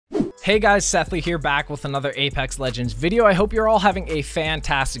Hey guys, Sethly here, back with another Apex Legends video. I hope you're all having a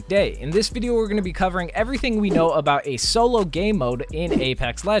fantastic day. In this video, we're going to be covering everything we know about a solo game mode in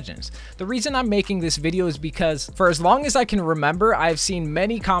Apex Legends. The reason I'm making this video is because for as long as I can remember, I've seen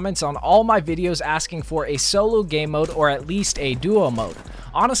many comments on all my videos asking for a solo game mode or at least a duo mode.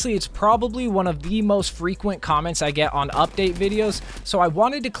 Honestly, it's probably one of the most frequent comments I get on update videos, so I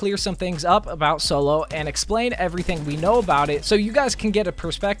wanted to clear some things up about solo and explain everything we know about it so you guys can get a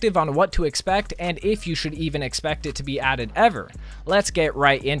perspective on what to expect and if you should even expect it to be added ever. Let's get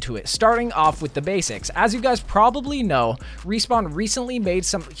right into it, starting off with the basics. As you guys probably know, Respawn recently made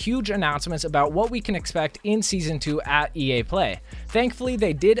some huge announcements about what we can expect in Season 2 at EA Play. Thankfully,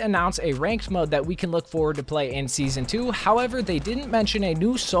 they did announce a ranked mode that we can look forward to play in Season 2, however, they didn't mention a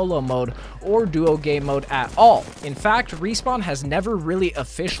new solo mode or duo game mode at all. In fact, Respawn has never really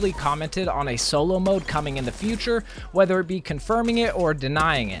officially commented on a solo mode coming in the future, whether it be confirming it or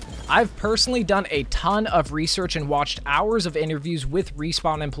denying it. I've personally done a ton of research and watched hours of interviews with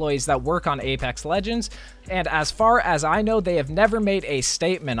Respawn employees that work on Apex Legends, and as far as I know, they have never made a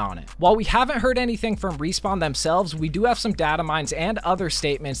statement on it. While we haven't heard anything from Respawn themselves, we do have some data mines and other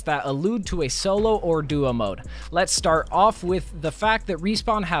statements that allude to a solo or duo mode. Let's start off with the fact that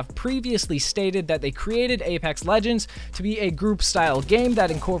Respawn have previously stated that they created Apex Legends to be a group style game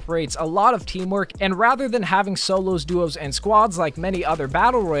that incorporates a lot of teamwork, and rather than having solos, duos, and squads like many other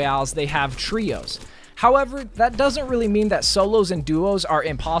battle royales, they have trios. However, that doesn't really mean that solos and duos are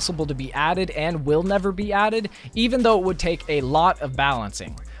impossible to be added and will never be added, even though it would take a lot of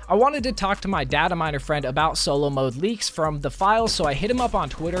balancing. I wanted to talk to my data miner friend about solo mode leaks from the files, so I hit him up on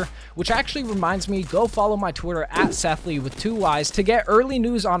Twitter, which actually reminds me, go follow my Twitter at Sethly with 2 Ys to get early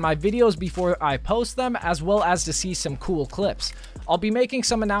news on my videos before I post them, as well as to see some cool clips. I'll be making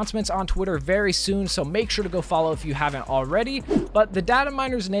some announcements on Twitter very soon, so make sure to go follow if you haven't already. But the data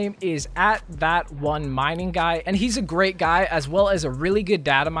miner's name is @that1mining_guy, and he's a great guy as well as a really good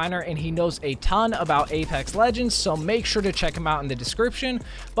data miner, and he knows a ton about Apex Legends, so make sure to check him out in the description.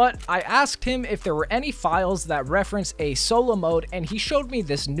 But I asked him if there were any files that reference a solo mode, and he showed me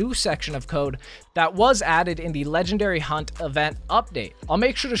this new section of code that was added in the Legendary Hunt event update. I'll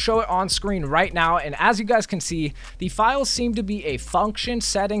make sure to show it on screen right now, and as you guys can see, the files seem to be a function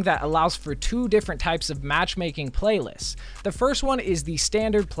setting that allows for 2 different types of matchmaking playlists. The first one is the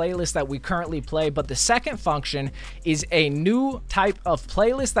standard playlist that we currently play, but the second function is a new type of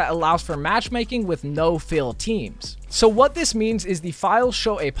playlist that allows for matchmaking with no-fill teams. So what this means is the files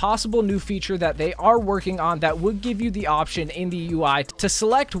show a possible new feature that they are working on that would give you the option in the UI to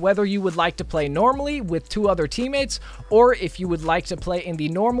select whether you would like to play normally with 2 other teammates, or if you would like to play in the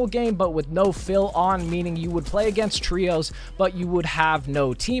normal game but with no fill on, meaning you would play against trios but you would have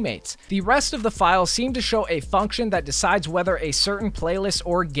no teammates. The rest of the files seem to show a function that decides whether a certain playlist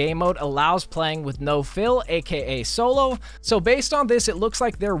or game mode allows playing with no fill, aka solo. So based on this, it looks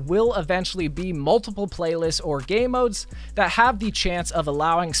like there will eventually be multiple playlists or game modes that have the chance of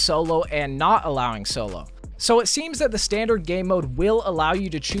allowing solo and not allowing solo. So it seems that the standard game mode will allow you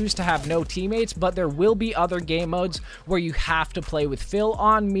to choose to have no teammates, but there will be other game modes where you have to play with fill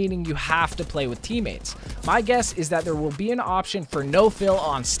on, meaning you have to play with teammates. My guess is that there will be an option for no fill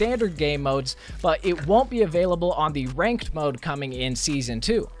on standard game modes, but it won't be available on the ranked mode coming in Season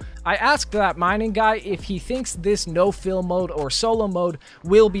 2. I asked that mining guy if he thinks this no fill mode or solo mode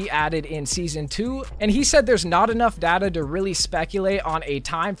will be added in Season 2, and he said there's not enough data to really speculate on a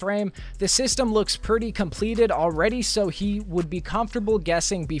time frame. The system looks pretty completed already, so he would be comfortable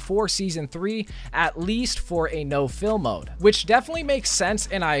guessing before Season 3, at least for a no fill mode, which definitely makes sense,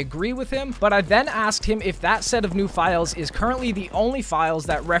 and I agree with him. But I then asked him if that set of new files is currently the only files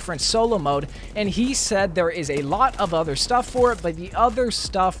that reference solo mode, and he said there is a lot of other stuff for it, but the other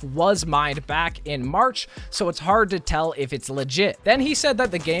stuff was mined back in March, so it's hard to tell if it's legit. Then he said that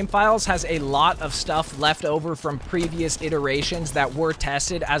the game files has a lot of stuff left over from previous iterations that were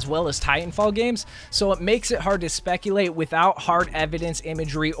tested, as well as Titanfall games, so it makes it hard to speculate without hard evidence,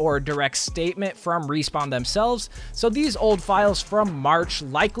 imagery, or a direct statement from Respawn themselves. So these old files from March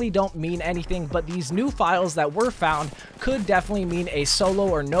likely don't mean anything, but these new files that were found could definitely mean a solo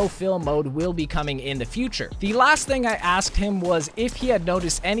or no fill mode will be coming in the future. The last thing I asked him was if he had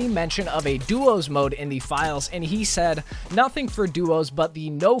noticed any mention of a duos mode in the files, and he said nothing for duos, but the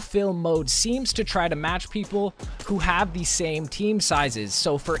no fill mode seems to try to match people who have the same team sizes.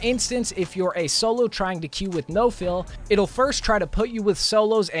 So for instance, if you're a solo trying to queue with no fill, it'll first try to put you with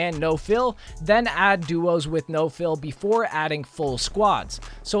solos and no fill, then add duos with no fill before adding full squads.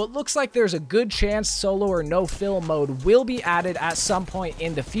 So it looks like there's a good chance solo or no fill mode will be added at some point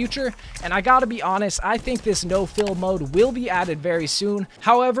in the future, and I gotta be honest, I think this no fill mode will be added very soon.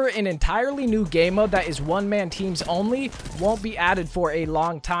 However, However, an entirely new game mode that is one-man teams only won't be added for a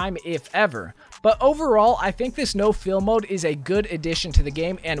long time, if ever. But overall, I think this no-fill mode is a good addition to the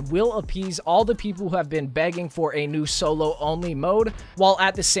game and will appease all the people who have been begging for a new solo-only mode, while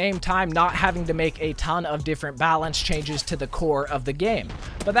at the same time not having to make a ton of different balance changes to the core of the game.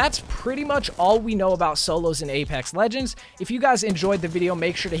 But that's pretty much all we know about solos in Apex Legends. If you guys enjoyed the video,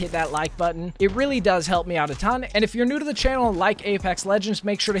 make sure to hit that like button. It really does help me out a ton. And if you're new to the channel and like Apex Legends,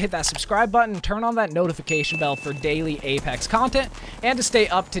 make sure to hit that subscribe button and turn on that notification bell for daily Apex content and to stay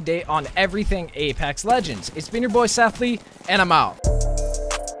up to date on everything Apex Legends. It's been your boy Sethly, and I'm out.